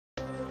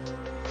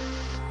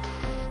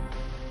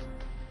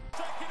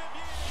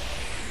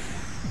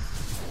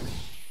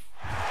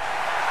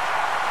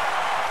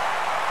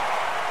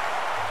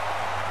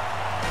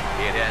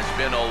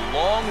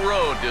long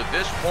road to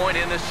this point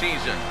in the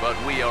season, but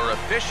we are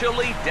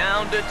officially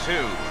down to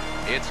 2.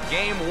 It's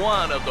game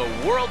 1 of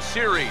the World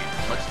Series.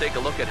 Let's take a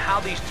look at how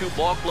these two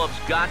ball clubs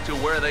got to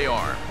where they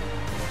are.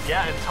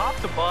 Yeah, and top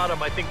to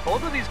bottom, I think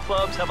both of these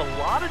clubs have a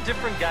lot of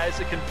different guys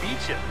that can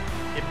beat you.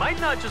 It might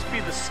not just be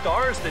the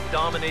stars that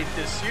dominate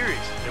this series.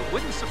 It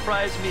wouldn't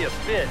surprise me a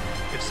bit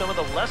if some of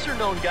the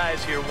lesser-known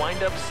guys here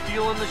wind up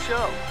stealing the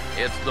show.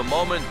 It's the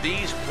moment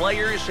these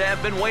players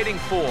have been waiting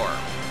for.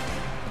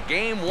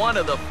 Game 1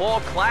 of the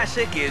Fall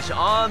Classic is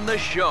on the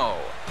show,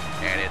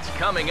 and it's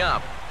coming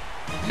up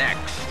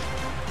next.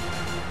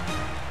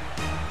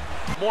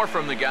 More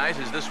from the guys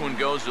as this one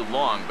goes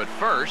along, but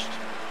first,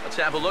 let's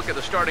have a look at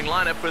the starting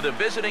lineup for the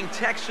visiting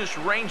Texas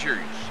Rangers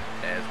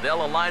as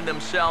they'll align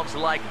themselves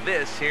like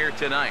this here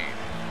tonight.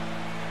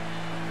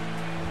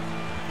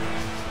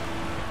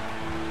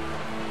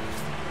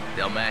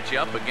 They'll match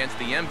up against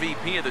the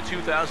MVP of the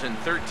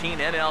 2013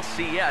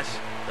 NLCS,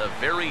 the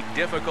very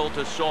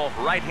difficult-to-solve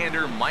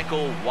right-hander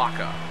Michael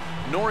Wacha.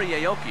 Nori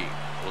Aoki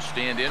will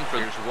stand in for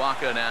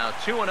Wacha now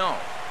 2-0.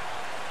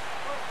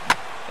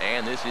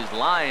 And this is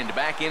lined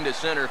back into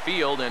center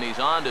field, and he's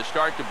on to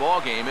start the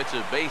ball game. It's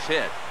a base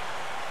hit.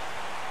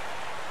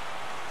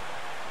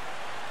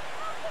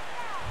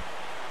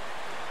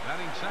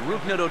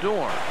 Rougned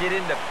Odor. Get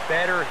into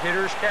better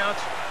hitters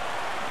counts,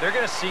 they're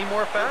going to see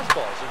more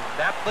fastballs, and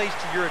that plays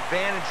to your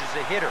advantage as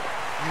a hitter.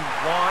 You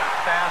want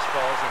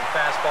fastballs and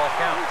fastball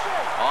counts.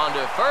 On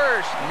to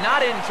first, not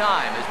in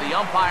time, as the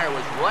umpire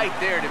was right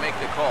there to make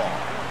the call.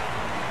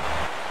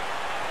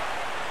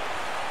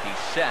 He's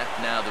set,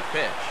 now the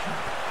pitch.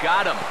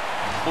 Got him.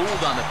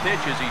 Fooled on the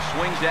pitch as he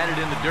swings at it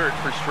in the dirt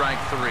for strike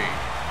 3.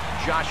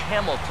 Josh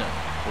Hamilton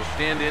will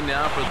stand in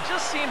now for... He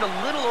just seemed a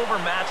little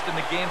overmatched in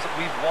the games that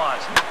we've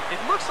watched. It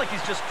looks like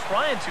he's just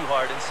trying too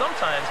hard, and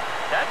sometimes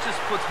that just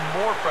puts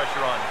more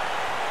pressure on him.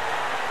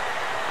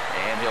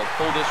 And he'll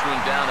pull this one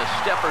down a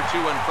step or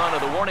two in front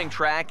of the warning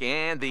track,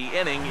 and the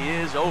inning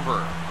is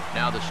over.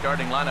 Now the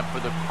starting lineup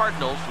for the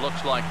Cardinals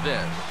looks like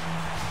this.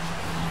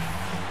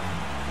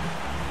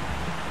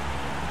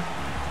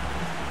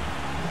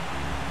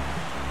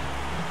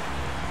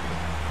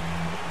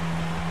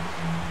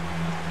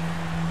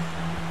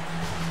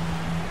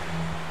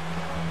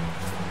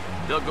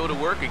 They'll go to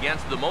work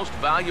against the most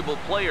valuable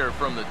player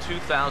from the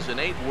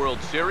 2008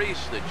 World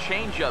Series, the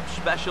changeup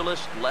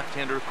specialist,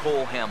 left-hander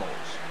Cole Hamels.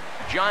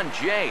 John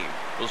Jay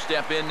will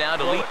step in now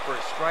to lead for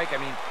a strike. I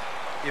mean,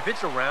 if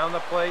it's around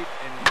the plate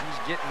and he's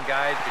getting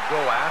guys to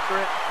go after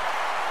it,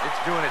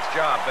 it's doing its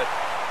job. But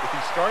if he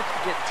starts to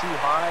get too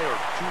high or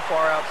too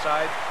far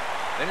outside,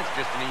 then it's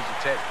just an easy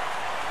take.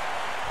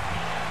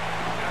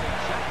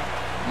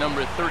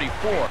 Number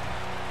 34.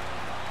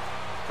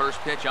 First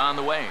pitch on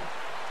the way.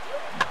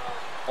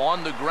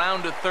 On the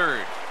ground to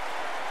third.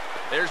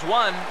 There's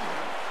one.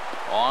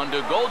 On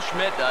to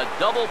Goldschmidt, a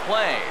double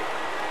play.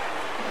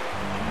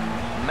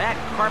 Matt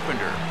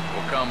Carpenter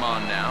will come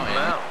on now.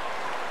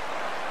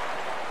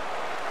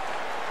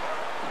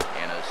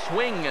 And a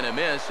swing and a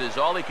miss, as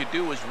all he could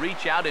do was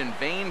reach out in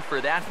vain for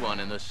that one,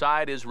 and the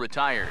side is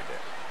retired.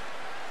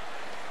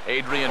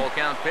 Adrian will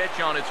count pitch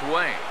on its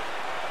way.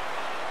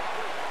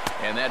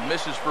 And that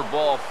misses for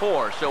ball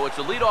 4, so it's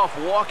a leadoff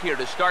walk here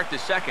to start the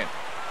second.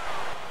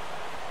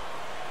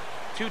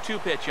 2-2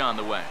 pitch on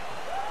the way.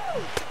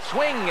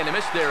 Swing and a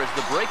miss there as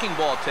the breaking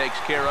ball takes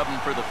care of him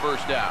for the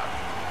first out.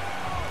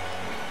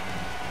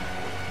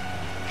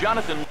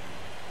 Jonathan.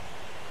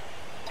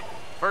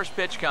 First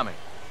pitch coming.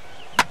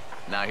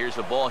 Now here's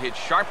a ball hit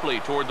sharply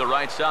toward the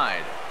right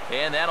side.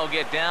 And that'll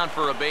get down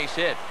for a base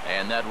hit.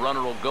 And that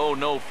runner will go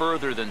no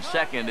further than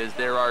second as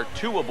there are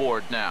 2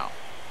 aboard now.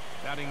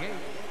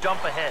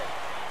 Jump ahead.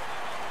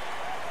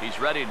 He's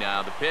ready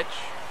now. The pitch.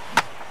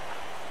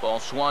 Ball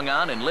swung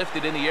on and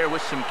lifted in the air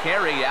with some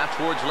carry out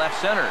towards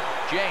left center.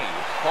 Jay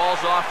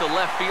calls off the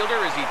left fielder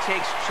as he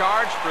takes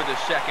charge for the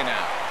second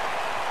out.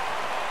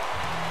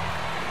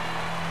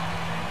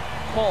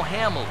 Cole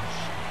Hamels.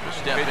 The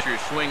step pitcher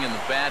swinging the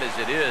bat as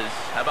it is.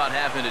 How about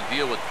having to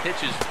deal with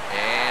pitches?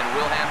 And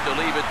we'll have to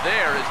leave it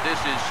there as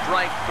this is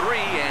strike 3,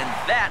 and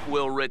that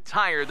will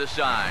retire the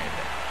side.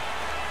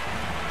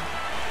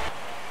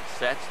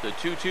 Sets the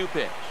 2-2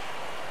 pitch.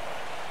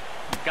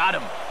 Got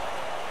him.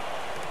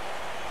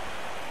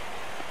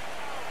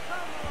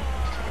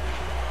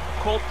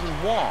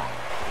 Colton Wong.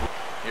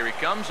 Here he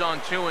comes on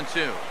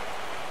 2-2.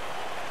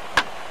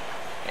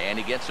 And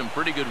he gets some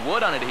pretty good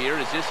wood on it here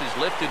as this is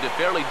lifted to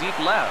fairly deep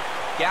left.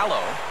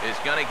 Gallo is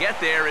going to get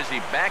there as he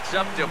backs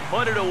up to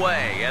put it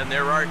away, and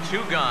there are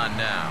 2 gone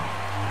now.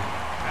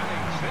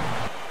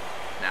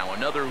 Now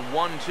another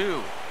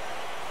 1-2.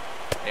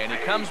 And he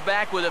comes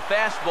back with a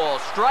fastball.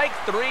 Strike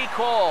 3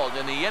 called,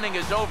 and the inning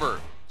is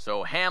over.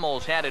 So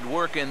Hamels had it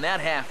work in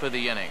that half of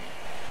the inning.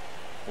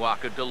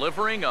 Wacha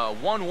delivering a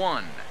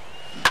 1-1.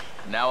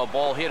 Now a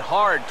ball hit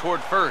hard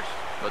toward first,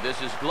 but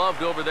this is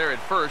gloved over there at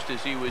first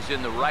as he was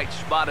in the right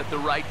spot at the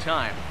right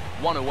time.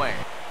 1 away.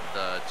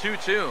 The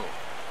 2-2.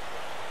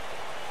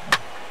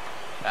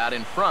 Out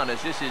in front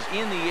as this is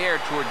in the air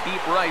toward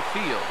deep right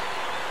field.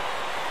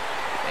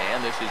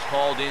 And this is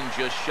hauled in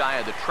just shy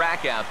of the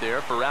track out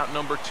there for out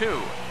number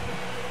 2.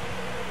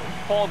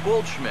 Paul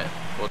Goldschmidt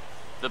with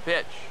the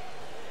pitch.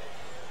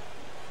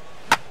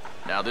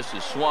 Now this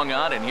is swung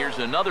on, and here's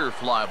another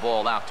fly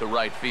ball out to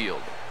right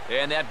field.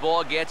 And that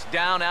ball gets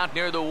down out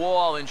near the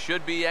wall and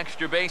should be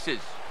extra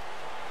bases.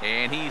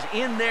 And he's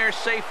in there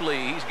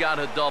safely. He's got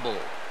a double.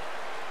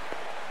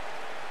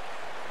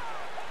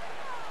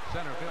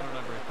 Center fielder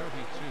number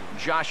 32.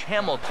 Josh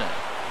Hamilton.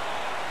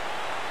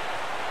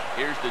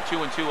 Here's the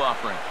 2-2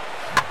 offering.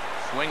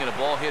 Swinging a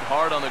ball hit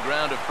hard on the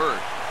ground at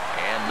first.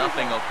 And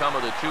nothing will come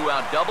of the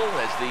 2-out double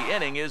as the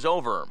inning is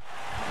over.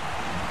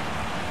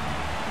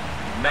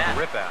 Matt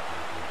rip out.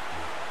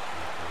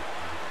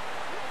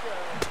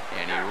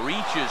 And he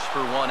reaches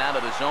for one out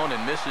of the zone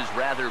and misses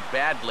rather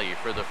badly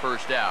for the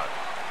first out.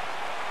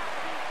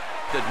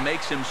 That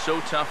makes him so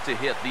tough to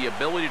hit, the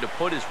ability to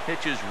put his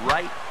pitches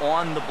right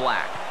on the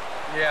black.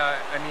 Yeah,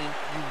 I mean,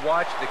 you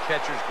watch the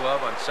catcher's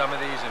glove on some of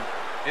these, and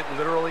it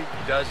literally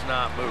does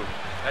not move.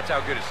 That's how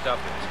good his stuff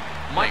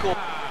is. Michael.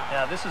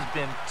 Yeah, this has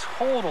been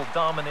total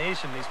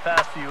domination these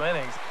past few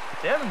innings.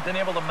 They haven't been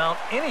able to mount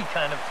any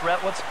kind of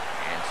threat whatsoever.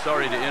 And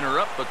sorry to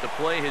interrupt, but the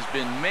play has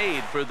been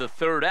made for the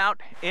third out.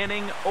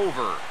 Inning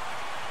over.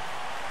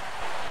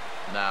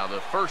 Now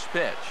the first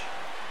pitch.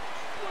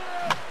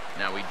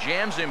 Now he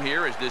jams him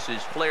here as this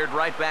is flared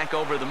right back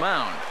over the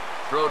mound.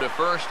 Throw to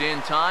first in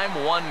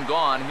time. One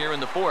gone here in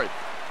the fourth.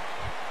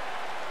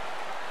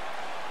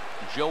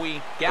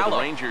 Joey Gallo. For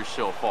the Rangers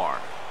so far.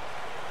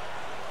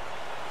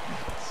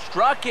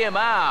 Struck him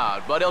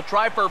out, but he'll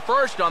try for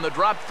first on the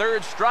drop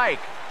third strike.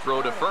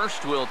 Throw to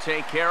first will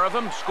take care of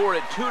him. Score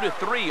it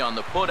 2-3 on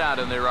the putout,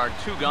 and there are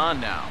 2 gone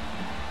now.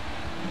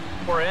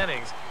 4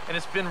 innings, and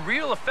it's been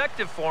real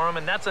effective for him,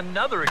 and that's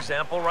another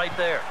example right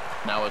there.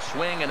 Now a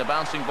swing and a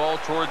bouncing ball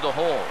toward the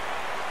hole.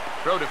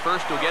 Throw to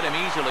first will get him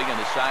easily, and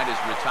the side is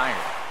retired.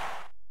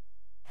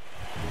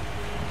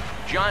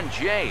 John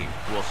Jay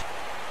will.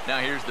 Now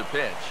here's the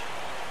pitch.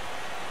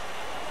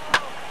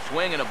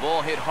 Swing and a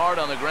ball hit hard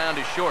on the ground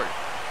is short.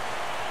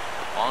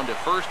 On to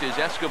first is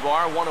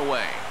Escobar, 1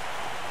 away.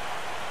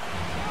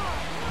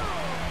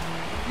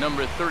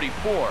 Number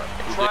 34.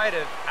 Try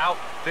to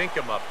outthink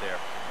him up there.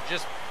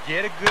 Just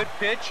get a good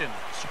pitch and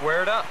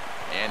square it up.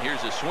 And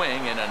here's a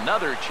swing, and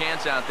another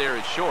chance out there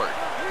is short.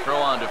 Throw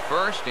on to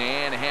first,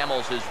 and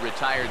Hamels has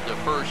retired the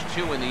first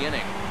 2 in the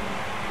inning.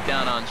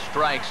 Down on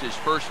strikes his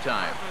first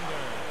time.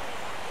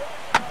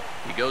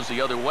 He goes the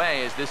other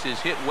way as this is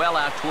hit well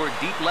out toward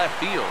deep left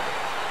field.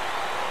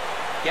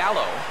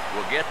 Gallo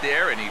will get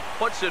there, and he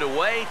puts it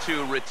away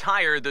to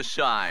retire the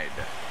side.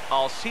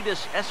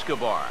 Alcides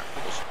Escobar.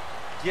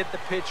 Get the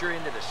pitcher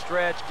into the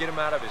stretch, get him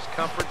out of his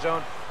comfort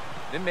zone.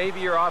 Then maybe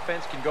your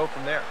offense can go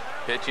from there.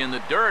 Pitch in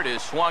the dirt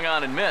is swung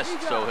on and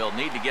missed, so he'll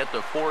need to get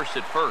the force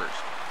at first.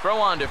 Throw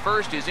on to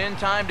first is in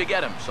time to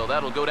get him, so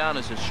that'll go down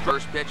as his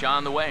first pitch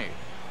on the way.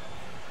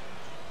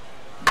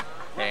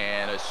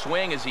 And a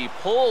swing as he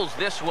pulls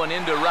this one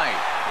into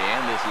right.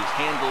 And this is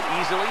handled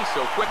easily,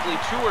 so quickly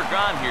 2 are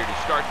gone here to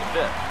start the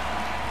 5th.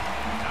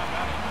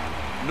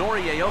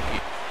 Nori Aoki.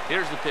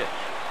 Here's the pitch.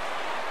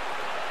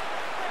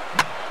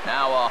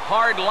 Now a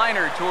hard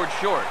liner toward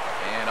short.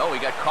 And oh, he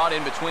got caught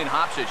in between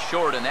hops at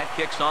short, and that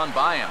kicks on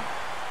by him.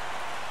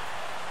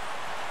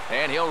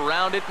 And he'll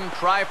round it and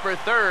try for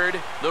third.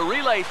 The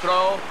relay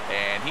throw,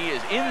 and he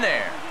is in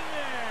there.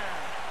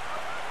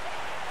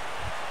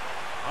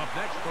 Up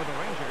next for the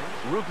Rangers,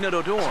 Rougned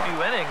Odor.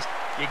 Few innings,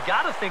 you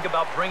got to think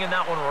about bringing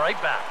that one right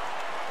back.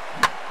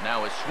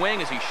 Now a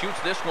swing as he shoots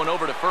this one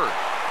over to first.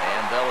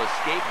 And they'll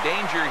escape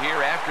danger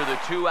here after the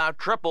 2-out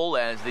triple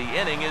as the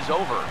inning is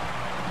over.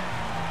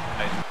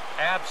 And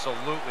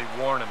absolutely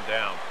worn him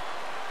down.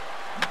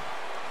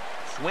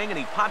 Swing and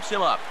he pops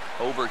him up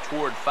over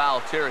toward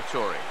foul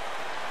territory.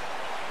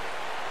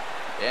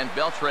 And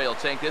Beltre will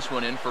take this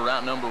one in for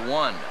route number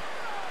 1.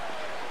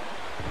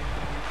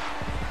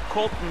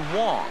 Colton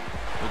Wong.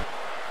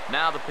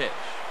 Now the pitch.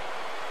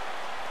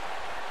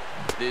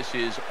 This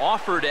is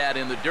offered at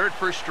in the dirt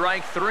for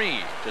strike 3.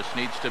 Just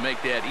needs to make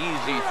that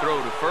easy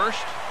throw to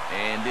first.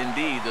 And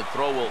indeed, the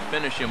throw will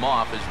finish him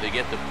off as they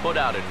get the put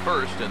out at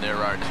first. And there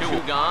are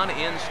 2 gone.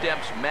 In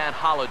steps Matt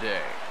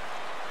Holliday.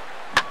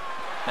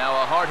 Now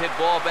a hard hit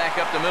ball back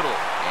up the middle.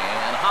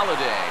 And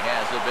Holliday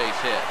has a base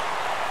hit.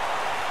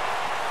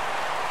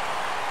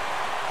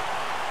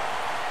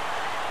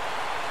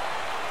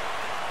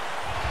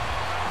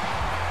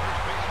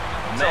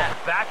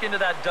 Matt back into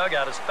that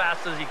dugout as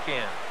fast as he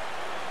can.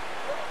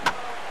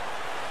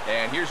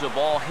 And here's a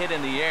ball hit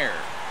in the air.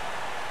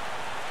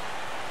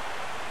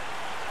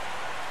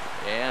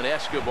 And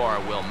Escobar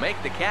will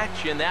make the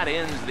catch, and that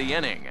ends the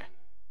inning.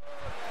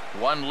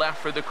 1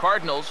 left for the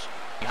Cardinals.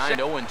 Behind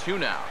 0-2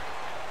 now.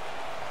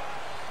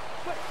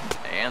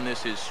 And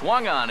this is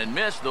swung on and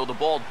missed, though the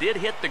ball did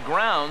hit the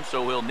ground,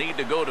 so he'll need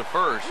to go to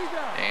first.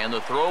 And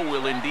the throw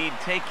will indeed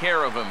take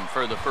care of him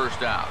for the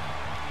first out.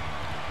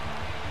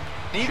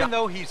 Even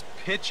though he's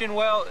pitching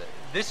well,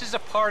 this is a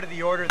part of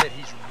the order that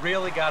he's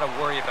really got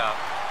to worry about.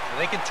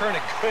 They can turn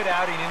a good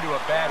outing into a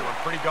bad one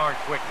pretty darn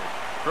quickly.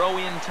 Throw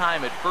in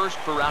time at first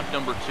for out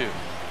number 2.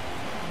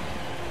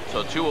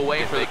 So 2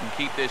 away if they can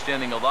keep this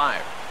inning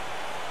alive.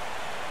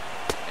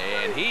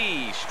 And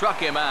he struck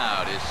him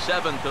out, his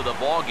 7th of the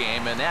ball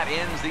game, and that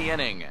ends the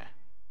inning.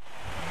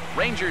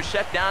 Rangers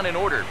set down in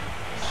order.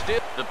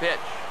 Stiff the pitch.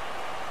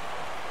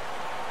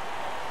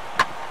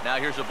 Now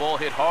here's a ball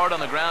hit hard on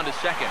the ground to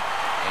second.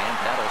 And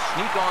that'll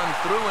sneak on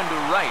through into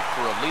right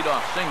for a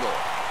leadoff single.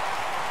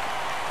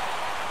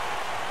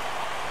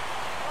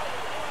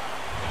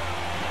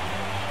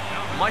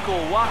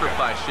 Michael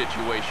Waterfly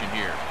situation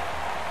here.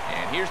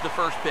 And here's the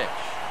first pitch.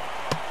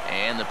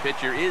 And the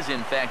pitcher is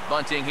in fact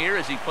bunting here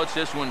as he puts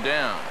this one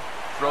down.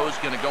 Throw's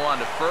going to go on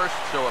to first,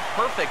 so a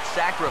perfect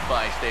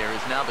sacrifice there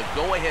as now the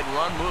go-ahead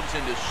run moves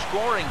into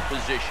scoring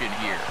position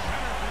here.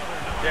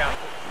 Yeah,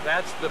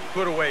 that's the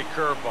put-away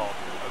curveball.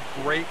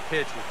 A great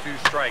pitch with 2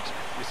 strikes.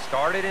 You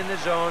start it in the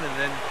zone and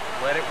then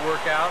let it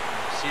work out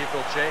and see if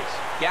he'll chase.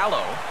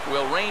 Gallo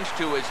will range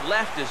to his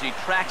left as he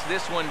tracks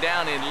this one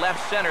down in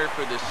left center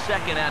for the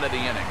 2nd out of the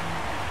inning.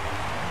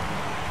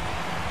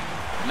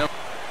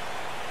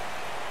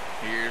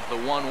 Here's the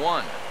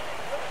 1-1.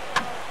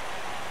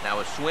 Now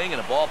a swing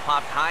and a ball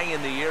popped high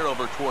in the air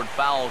over toward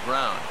foul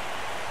ground.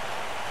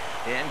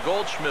 And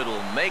Goldschmidt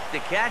will make the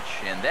catch,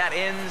 and that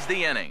ends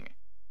the inning.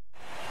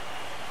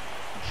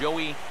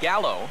 Joey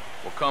Gallo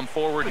will come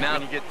forward now.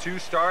 When you get 2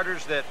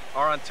 starters that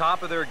are on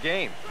top of their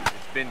game,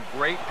 it's been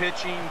great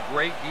pitching,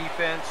 great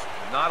defense,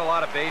 not a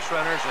lot of base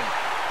runners, and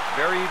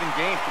very even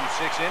game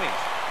through 6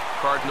 innings.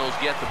 Cardinals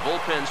get the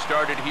bullpen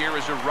started here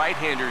as a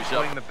right-hander's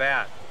up. Swing the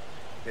bat.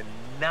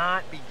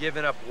 Cannot be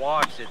giving up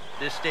walks at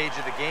this stage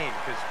of the game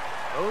because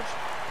those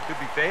could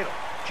be fatal.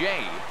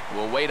 Jay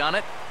will wait on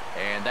it,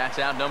 and that's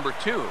out number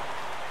 2.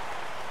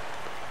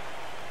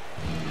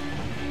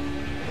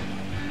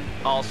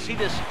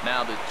 Alcides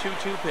now the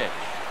 2-2 pitch.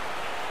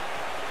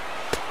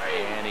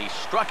 And he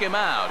struck him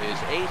out, his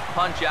 8th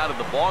punch out of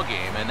the ball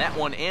game, and that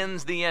one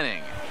ends the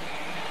inning.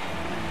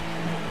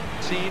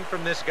 Seen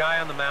from this guy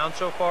on the mound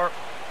so far,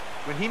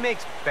 when he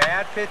makes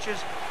bad pitches,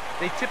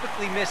 they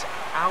typically miss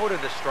out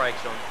of the strike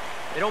zone.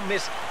 They don't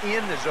miss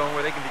in the zone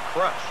where they can be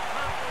crushed.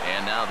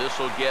 And now this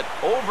will get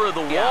over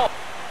the wall.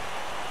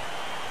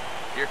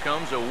 Here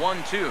comes a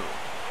 1-2.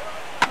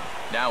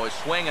 Now a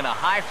swing and a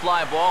high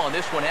fly ball, and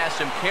this one has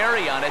some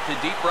carry on it to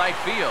deep right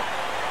field.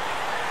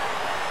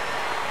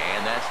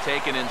 And that's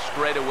taken in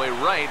straightaway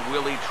right.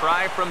 Will he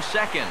try from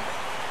second?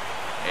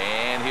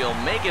 And he'll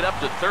make it up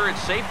to third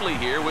safely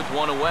here with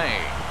 1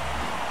 away.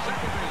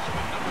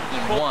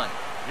 And 1.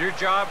 Your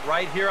job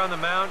right here on the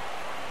mound,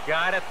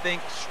 gotta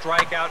think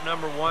strikeout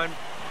number 1,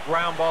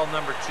 ground ball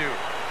number 2. You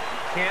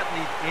can't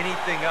leave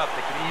anything up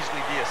that can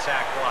easily be a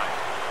sac fly.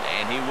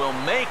 And he will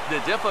make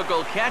the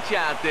difficult catch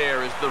out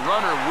there as the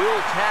runner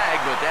will tag,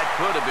 but that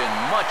could have been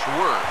much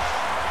worse.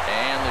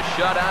 And the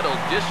shutout will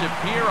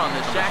disappear on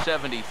the sac.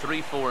 73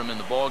 for him in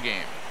the ball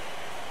game.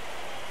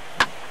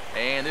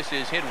 And this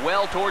is hit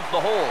well towards the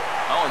hole.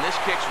 Oh, and this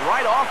kicks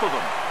right off of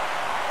him.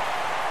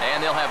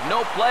 And they'll have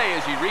no play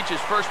as he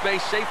reaches first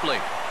base safely.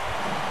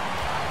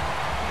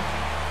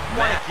 You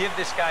want to give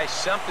this guy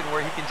something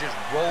where he can just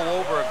roll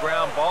over a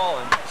ground ball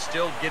and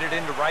still get it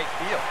into right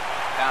field.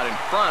 Out in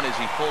front as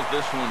he pulls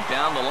this one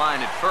down the line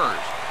at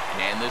first.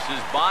 And this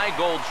is by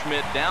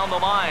Goldschmidt down the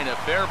line, a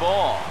fair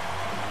ball.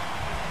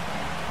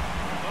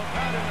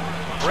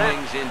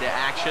 Swings into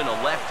action, a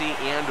lefty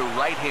and a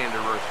right-hander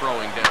are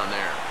throwing down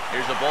there.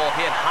 Here's a ball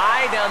hit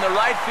high down the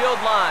right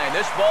field line.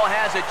 This ball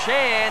has a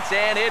chance,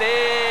 and it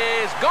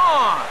is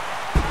gone.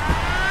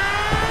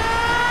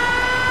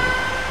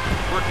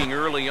 Working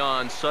early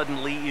on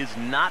suddenly is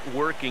not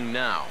working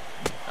now.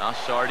 I'm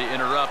sorry to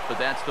interrupt, but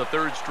that's the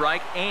 3rd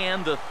strike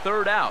and the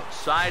 3rd out.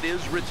 Side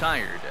is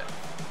retired.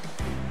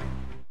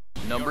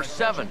 Number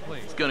 7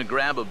 is going to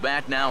grab a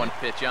bat now and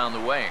pitch on the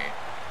way.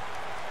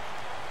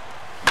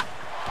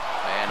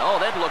 And oh,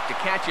 that looked to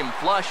catch him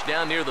flush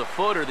down near the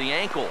foot or the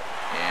ankle.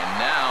 And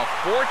now,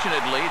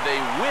 fortunately, they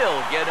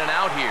will get an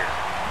out here.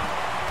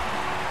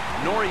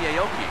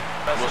 Noriaoki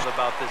was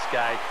about this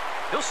guy.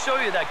 He'll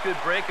show you that good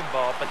breaking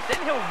ball, but then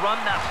he'll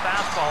run that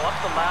fastball up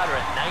the ladder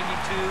at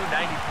 92,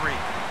 93.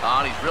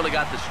 Oh, and he's really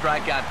got the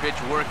strikeout pitch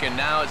working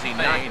now as he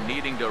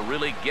needing to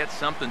really get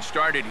something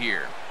started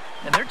here.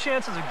 And their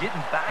chances of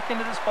getting back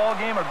into this ball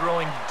game are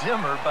growing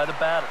dimmer by the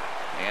batter.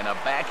 And a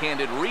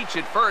backhanded reach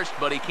at first,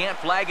 but he can't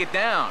flag it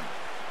down.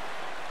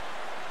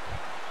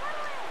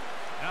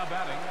 Now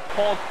batting.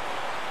 Paul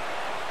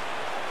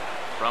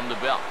from the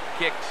belt,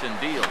 kicks and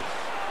deals.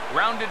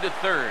 Grounded to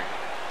third.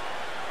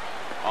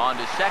 On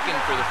to second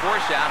for the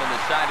force out, and the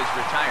side is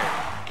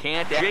retired.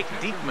 Can't. Jake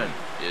Diekman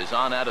is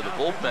on out of the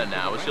bullpen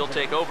now as he'll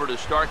take over to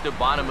start the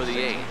bottom of the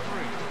 8th.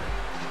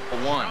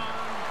 1.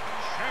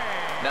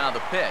 Now the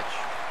pitch.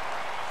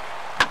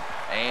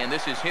 And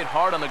this is hit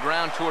hard on the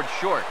ground towards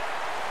short.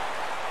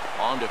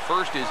 On to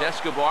first is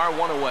Escobar,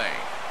 1 away.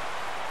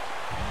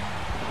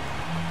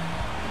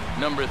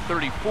 Number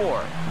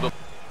 34,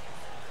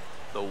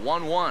 the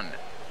 1-1.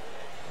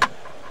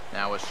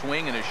 Now a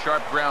swing and a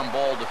sharp ground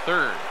ball to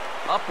third.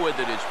 Up with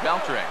it is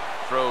Beltre.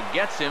 Throw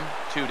gets him,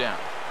 2 down.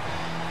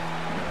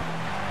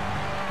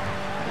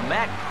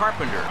 Matt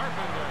Carpenter.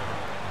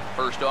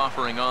 First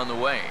offering on the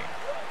way.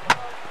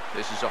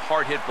 This is a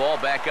hard hit ball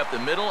back up the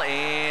middle,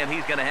 and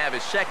he's going to have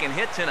his second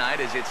hit tonight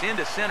as it's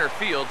into center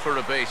field for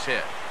a base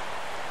hit.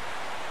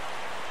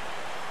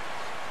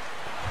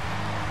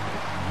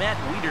 Matt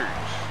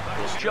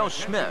Wieters. Joe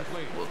Smith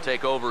will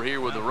take over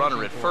here with the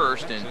runner at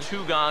first and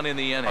 2 gone in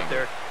the inning.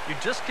 There, you're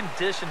just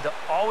conditioned to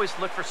always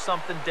look for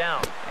something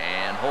down.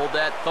 And hold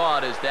that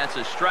thought as that's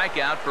a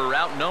strikeout for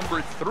out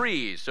number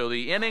 3. So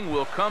the inning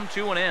will come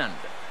to an end.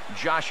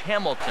 Josh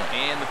Hamilton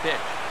and the pitch.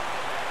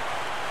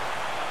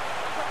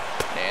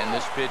 And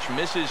this pitch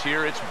misses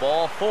here. It's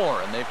ball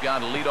 4, and they've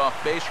got a leadoff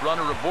base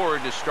runner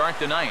aboard to start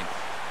the 9th.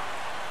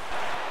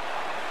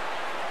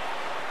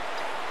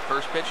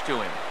 First pitch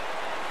to him.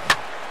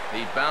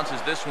 He bounces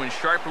this one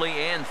sharply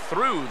and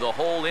through the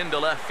hole into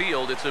left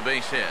field. It's a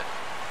base hit.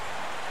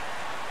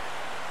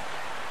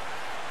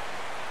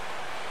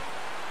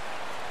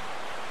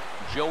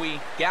 Joey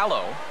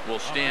Gallo will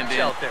stand in.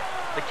 Out there.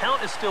 The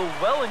count is still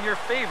well in your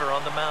favor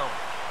on the mound.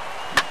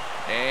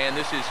 And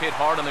this is hit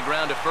hard on the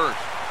ground to first.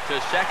 To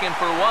second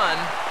for 1.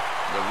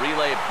 The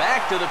relay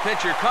back to the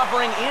pitcher,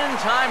 covering in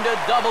time to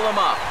double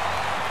him up.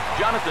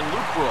 Jonathan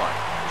Lucroy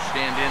will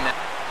stand in.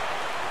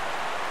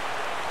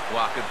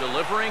 Waka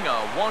delivering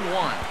a 1-1.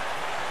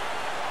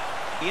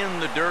 In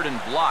the dirt and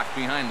blocked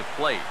behind the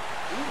plate.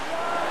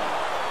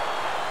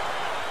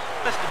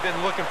 Must have been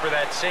looking for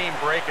that same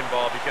breaking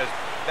ball because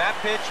that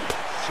pitch.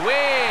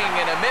 Swing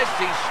and a miss.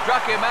 He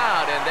struck him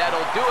out, and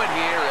that'll do it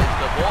here as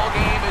the ball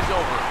game is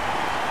over.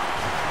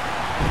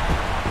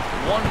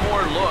 One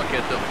more look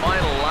at the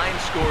final line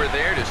score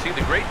there to see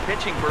the great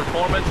pitching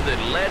performance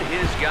that led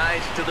his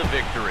guys to the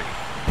victory.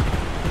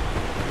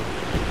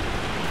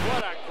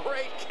 What a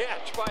great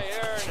catch by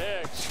Aaron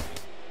Hicks.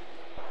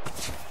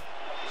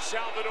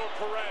 Salvador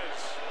Perez,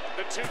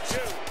 the 2-2.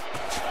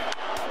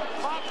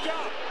 Popped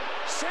up.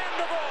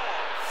 Sandoval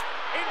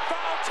in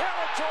foul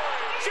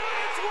territory.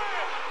 Giants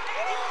win.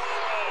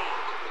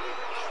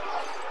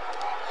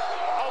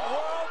 A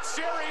World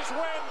Series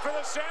win for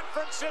the San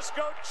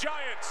Francisco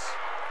Giants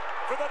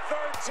for the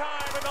 3rd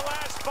time in the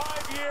last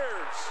 5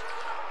 years.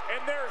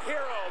 And their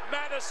hero,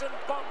 Madison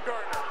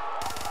Bumgarner.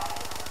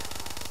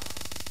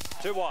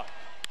 2-1.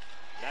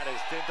 That is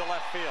into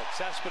left field.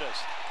 Cespedes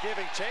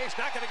giving chase.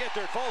 Not going to get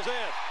there. It falls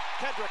in.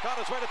 Kendrick on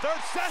his way to third.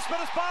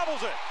 Cespedes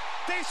bobbles it.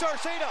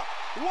 DeSarcina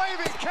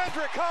waving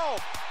Kendrick home.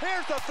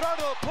 Here's the throw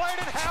to the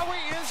plate, and Howie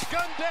is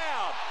gunned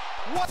down.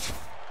 What?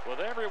 With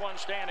everyone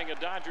standing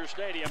at Dodger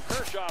Stadium,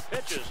 Kershaw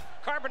pitches.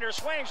 Carpenter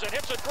swings and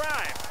hits a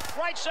drive.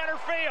 Right center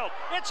field.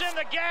 It's in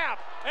the gap,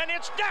 and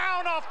it's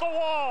down off the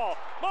wall.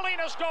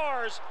 Molina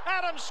scores.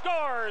 Adams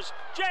scores.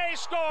 Jay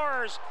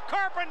scores.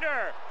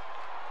 Carpenter.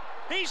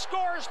 He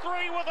scores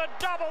 3 with a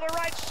double to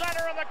right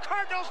center, and the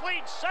Cardinals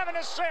lead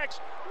 7-6.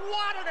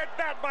 What an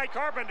at-bat by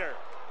Carpenter.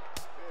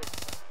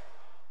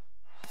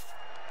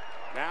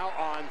 Now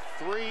on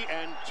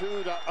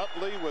 3-2 to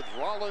Utley with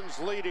Rollins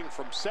leading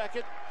from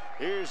second.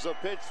 Here's the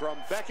pitch from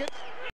Beckett.